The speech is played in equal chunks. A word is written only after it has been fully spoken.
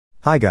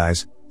Hi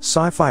guys,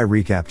 Sci-Fi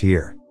Recapped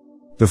here.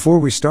 Before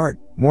we start,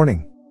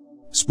 warning.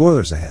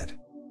 Spoilers ahead.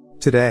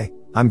 Today,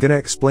 I'm gonna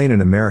explain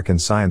an American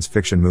science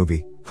fiction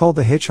movie called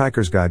The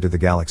Hitchhiker's Guide to the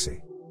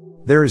Galaxy.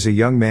 There is a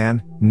young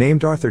man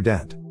named Arthur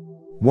Dent.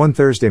 One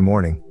Thursday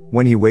morning,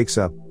 when he wakes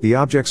up, the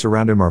objects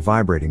around him are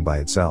vibrating by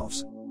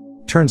themselves.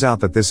 Turns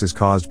out that this is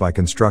caused by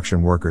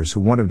construction workers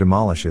who want to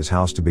demolish his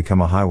house to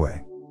become a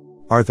highway.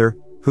 Arthur,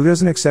 who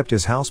doesn't accept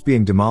his house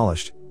being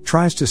demolished,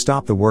 tries to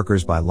stop the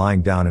workers by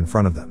lying down in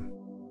front of them.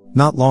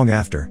 Not long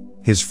after,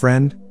 his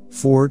friend,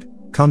 Ford,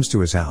 comes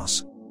to his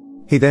house.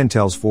 He then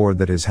tells Ford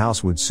that his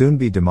house would soon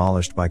be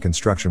demolished by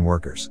construction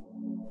workers.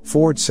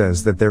 Ford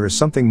says that there is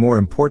something more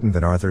important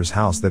than Arthur's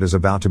house that is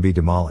about to be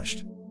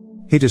demolished.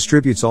 He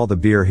distributes all the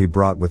beer he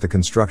brought with the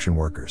construction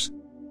workers.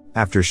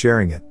 After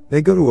sharing it,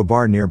 they go to a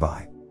bar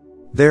nearby.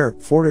 There,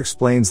 Ford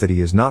explains that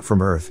he is not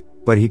from Earth,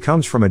 but he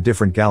comes from a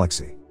different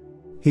galaxy.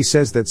 He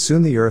says that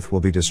soon the Earth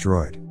will be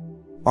destroyed.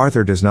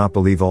 Arthur does not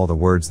believe all the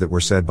words that were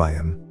said by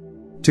him.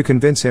 To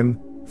convince him,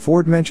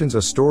 Ford mentions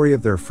a story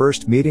of their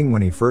first meeting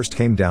when he first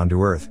came down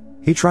to Earth.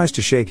 He tries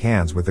to shake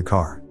hands with the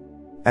car.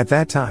 At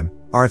that time,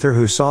 Arthur,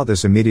 who saw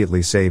this,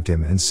 immediately saved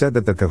him and said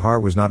that the car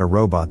was not a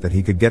robot that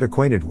he could get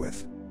acquainted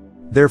with.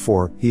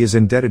 Therefore, he is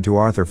indebted to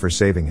Arthur for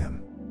saving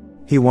him.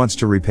 He wants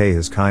to repay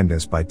his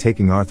kindness by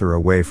taking Arthur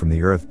away from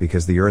the Earth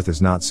because the Earth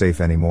is not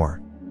safe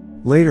anymore.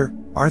 Later,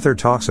 Arthur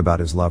talks about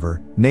his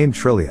lover, named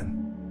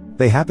Trillian.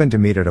 They happened to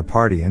meet at a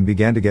party and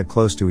began to get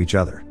close to each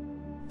other.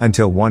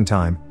 Until one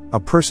time, a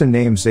person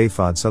named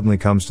Zaphod suddenly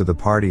comes to the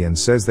party and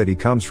says that he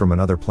comes from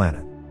another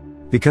planet.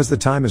 Because the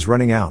time is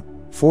running out,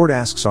 Ford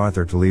asks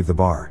Arthur to leave the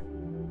bar.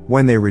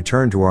 When they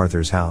return to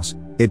Arthur's house,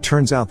 it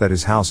turns out that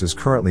his house is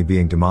currently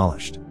being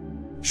demolished.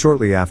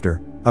 Shortly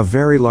after, a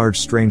very large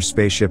strange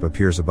spaceship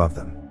appears above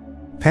them.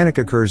 Panic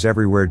occurs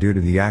everywhere due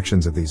to the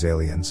actions of these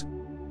aliens.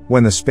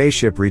 When the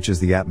spaceship reaches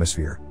the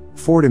atmosphere,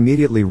 Ford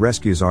immediately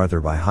rescues Arthur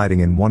by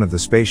hiding in one of the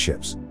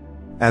spaceships.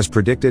 As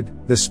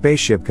predicted, the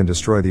spaceship can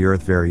destroy the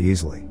Earth very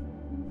easily.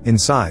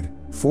 Inside,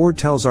 Ford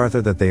tells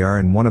Arthur that they are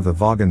in one of the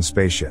Vogan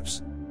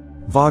spaceships.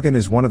 Vogan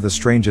is one of the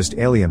strangest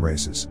alien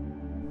races.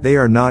 They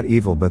are not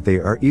evil, but they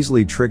are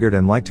easily triggered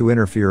and like to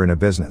interfere in a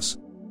business.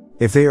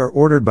 If they are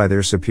ordered by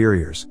their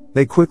superiors,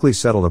 they quickly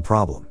settle the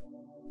problem.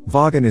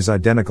 Vogan is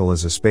identical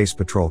as a space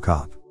patrol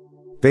cop.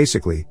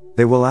 Basically,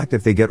 they will act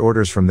if they get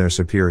orders from their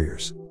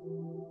superiors.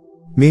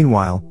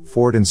 Meanwhile,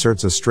 Ford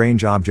inserts a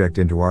strange object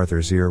into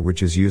Arthur's ear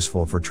which is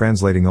useful for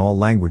translating all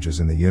languages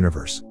in the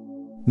universe.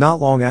 Not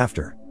long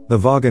after, the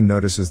Vogan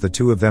notices the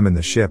two of them in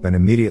the ship and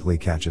immediately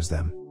catches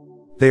them.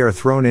 They are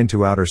thrown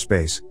into outer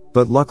space,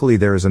 but luckily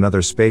there is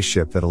another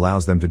spaceship that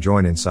allows them to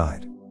join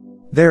inside.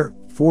 There,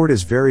 Ford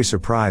is very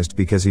surprised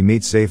because he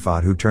meets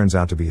Zaphod, who turns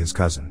out to be his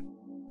cousin.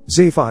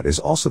 Zaphod is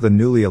also the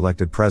newly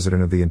elected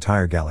president of the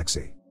entire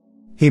galaxy.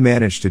 He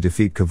managed to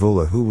defeat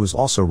Kavula, who was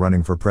also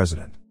running for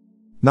president.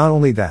 Not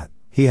only that,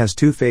 he has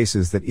two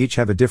faces that each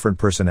have a different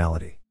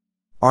personality.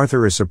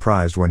 Arthur is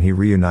surprised when he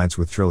reunites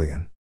with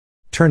Trillian.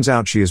 Turns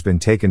out she has been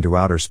taken to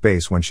outer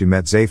space when she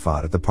met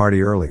Zaphod at the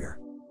party earlier.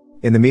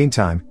 In the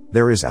meantime,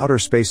 there is outer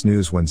space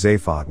news when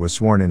Zaphod was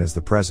sworn in as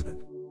the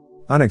president.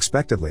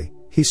 Unexpectedly,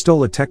 he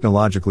stole a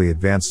technologically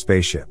advanced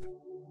spaceship.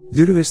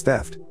 Due to his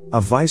theft,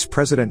 a vice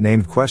president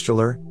named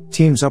Questular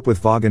teams up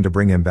with Vogan to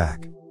bring him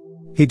back.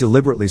 He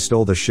deliberately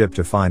stole the ship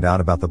to find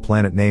out about the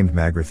planet named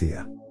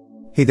Magrathea.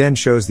 He then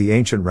shows the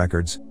ancient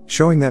records,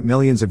 showing that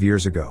millions of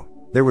years ago,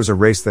 there was a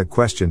race that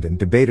questioned and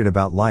debated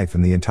about life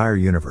in the entire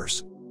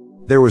universe.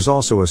 There was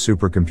also a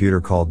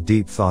supercomputer called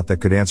Deep Thought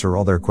that could answer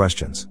all their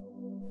questions.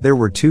 There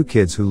were two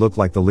kids who looked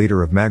like the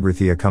leader of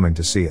Magrathea coming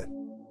to see it.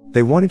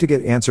 They wanted to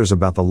get answers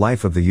about the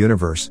life of the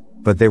universe,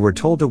 but they were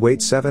told to wait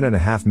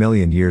 7.5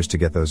 million years to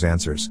get those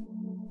answers.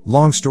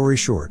 Long story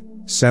short,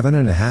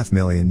 7.5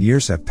 million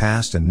years have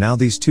passed and now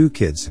these two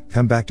kids have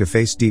come back to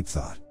face Deep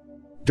Thought.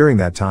 During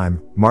that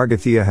time,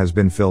 Magrathea has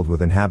been filled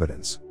with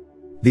inhabitants.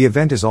 The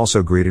event is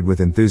also greeted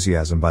with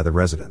enthusiasm by the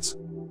residents.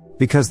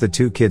 Because the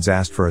two kids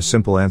asked for a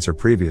simple answer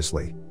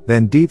previously,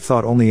 then Deep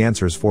Thought only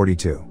answers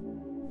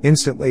 42.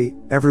 Instantly,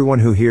 everyone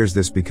who hears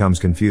this becomes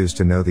confused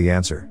to know the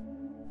answer.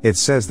 It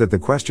says that the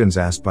questions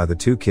asked by the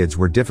two kids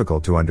were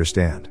difficult to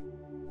understand.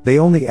 They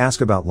only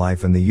ask about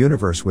life and the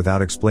universe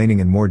without explaining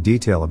in more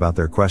detail about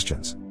their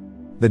questions.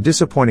 The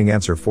disappointing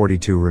answer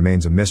 42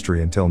 remains a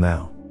mystery until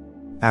now.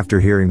 After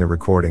hearing the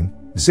recording,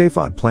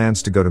 Zaphod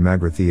plans to go to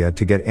Magrathea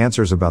to get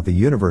answers about the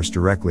universe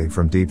directly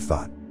from Deep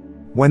Thought.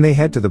 When they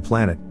head to the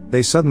planet,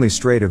 they suddenly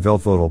stray to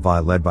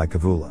Vilfodlvi led by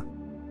Kavula.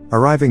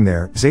 Arriving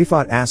there,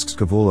 Zaphod asks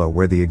Kavula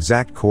where the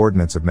exact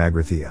coordinates of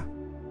Magrathea.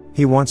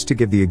 He wants to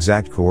give the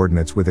exact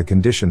coordinates with a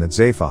condition that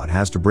Zaphod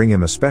has to bring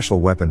him a special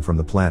weapon from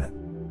the planet.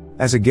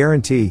 As a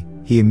guarantee,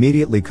 he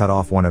immediately cut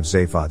off one of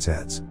Zaphod's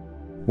heads.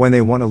 When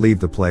they want to leave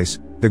the place,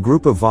 the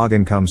group of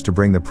Vogan comes to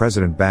bring the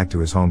president back to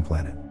his home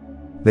planet.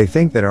 They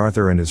think that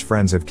Arthur and his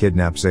friends have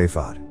kidnapped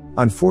Zaphod.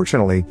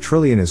 Unfortunately,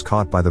 Trillian is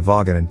caught by the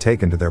Vogan and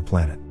taken to their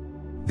planet.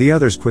 The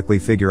others quickly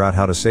figure out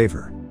how to save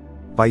her.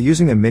 By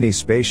using a mini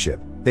spaceship,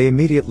 they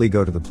immediately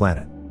go to the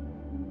planet.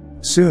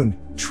 Soon,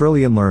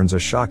 Trillian learns a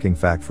shocking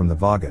fact from the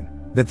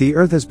Vagan, that the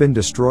Earth has been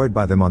destroyed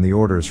by them on the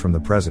orders from the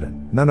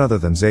President, none other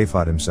than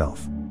Zaphod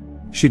himself.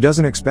 She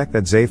doesn't expect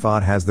that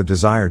Zaphod has the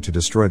desire to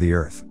destroy the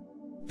Earth.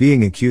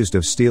 Being accused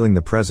of stealing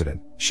the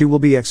President, she will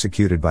be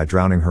executed by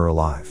drowning her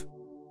alive.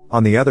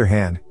 On the other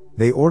hand,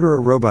 they order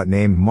a robot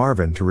named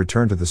Marvin to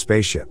return to the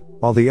spaceship,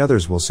 while the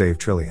others will save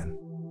Trillian.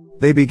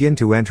 They begin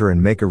to enter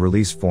and make a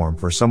release form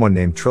for someone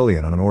named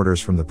Trillian on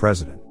orders from the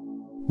President.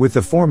 With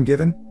the form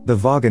given, the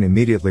Vagan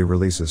immediately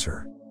releases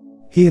her.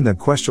 He and the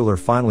Questular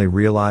finally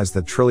realize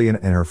that Trillian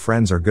and her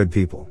friends are good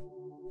people.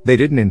 They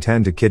didn't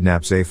intend to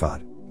kidnap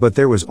Zaphod, but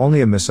there was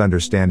only a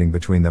misunderstanding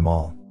between them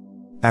all.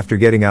 After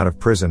getting out of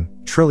prison,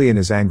 Trillian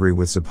is angry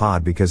with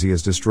Zaphod because he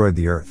has destroyed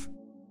the Earth.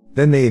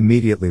 Then they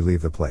immediately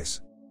leave the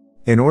place.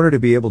 In order to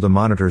be able to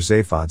monitor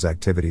Zaphod's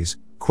activities,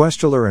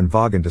 Questular and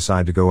Vagan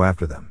decide to go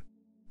after them.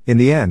 In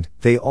the end,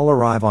 they all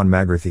arrive on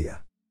Magrathea.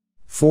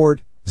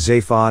 Ford,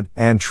 Zaphod,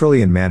 and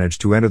Trillian manage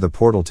to enter the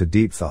portal to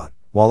Deep Thought,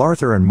 while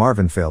Arthur and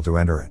Marvin fail to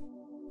enter it.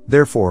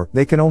 Therefore,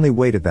 they can only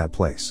wait at that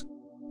place.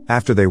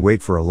 After they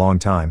wait for a long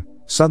time,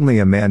 suddenly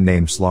a man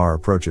named Slar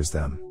approaches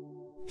them.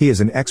 He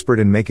is an expert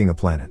in making a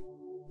planet.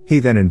 He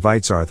then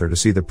invites Arthur to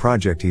see the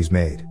project he's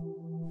made.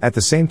 At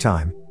the same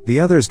time, the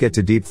others get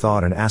to Deep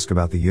Thought and ask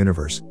about the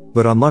universe,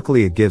 but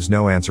unluckily it gives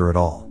no answer at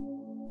all.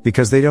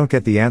 Because they don't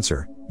get the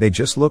answer, they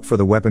just look for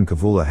the weapon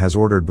Kavula has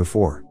ordered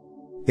before.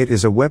 It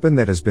is a weapon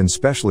that has been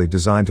specially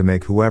designed to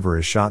make whoever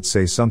is shot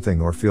say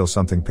something or feel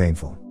something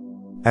painful.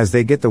 As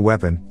they get the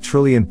weapon,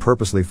 Trillian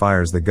purposely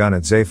fires the gun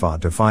at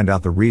Zaphod to find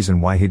out the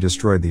reason why he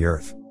destroyed the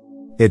Earth.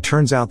 It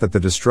turns out that the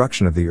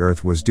destruction of the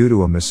Earth was due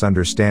to a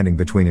misunderstanding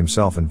between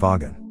himself and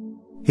Vagan.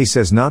 He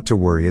says not to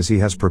worry as he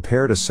has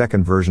prepared a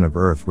second version of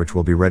Earth which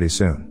will be ready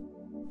soon.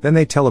 Then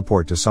they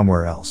teleport to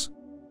somewhere else.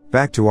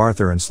 Back to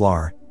Arthur and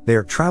Slar, they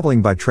are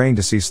traveling by train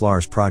to see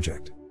Slar's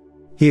project.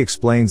 He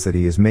explains that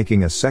he is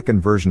making a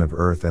second version of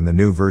Earth and the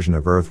new version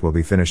of Earth will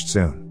be finished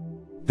soon.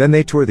 Then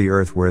they tour the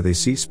Earth where they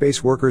see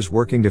space workers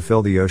working to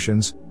fill the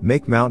oceans,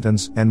 make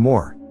mountains, and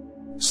more.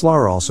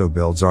 Slar also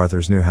builds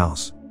Arthur's new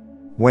house.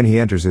 When he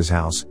enters his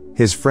house,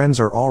 his friends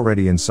are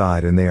already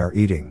inside and they are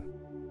eating.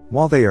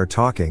 While they are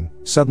talking,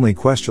 suddenly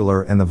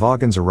Questular and the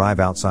Vagans arrive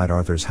outside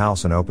Arthur's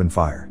house and open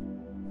fire.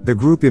 The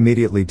group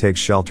immediately takes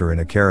shelter in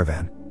a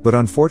caravan, but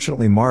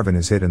unfortunately Marvin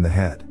is hit in the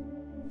head.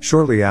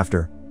 Shortly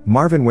after,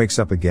 Marvin wakes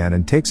up again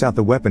and takes out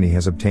the weapon he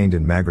has obtained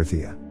in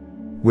Magrathea.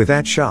 With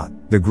that shot,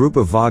 the group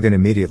of Vagan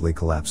immediately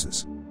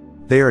collapses.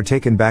 They are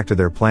taken back to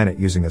their planet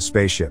using a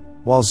spaceship,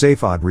 while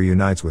Zaphod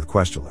reunites with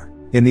Questular.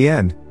 In the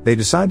end, they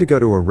decide to go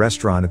to a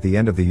restaurant at the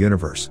end of the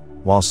universe,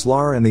 while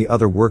Slar and the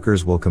other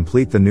workers will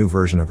complete the new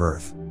version of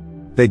Earth.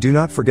 They do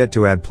not forget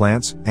to add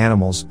plants,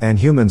 animals, and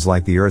humans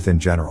like the Earth in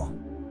general.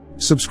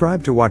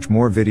 Subscribe to watch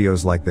more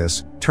videos like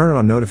this, turn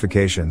on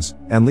notifications,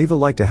 and leave a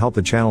like to help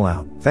the channel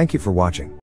out. Thank you for watching.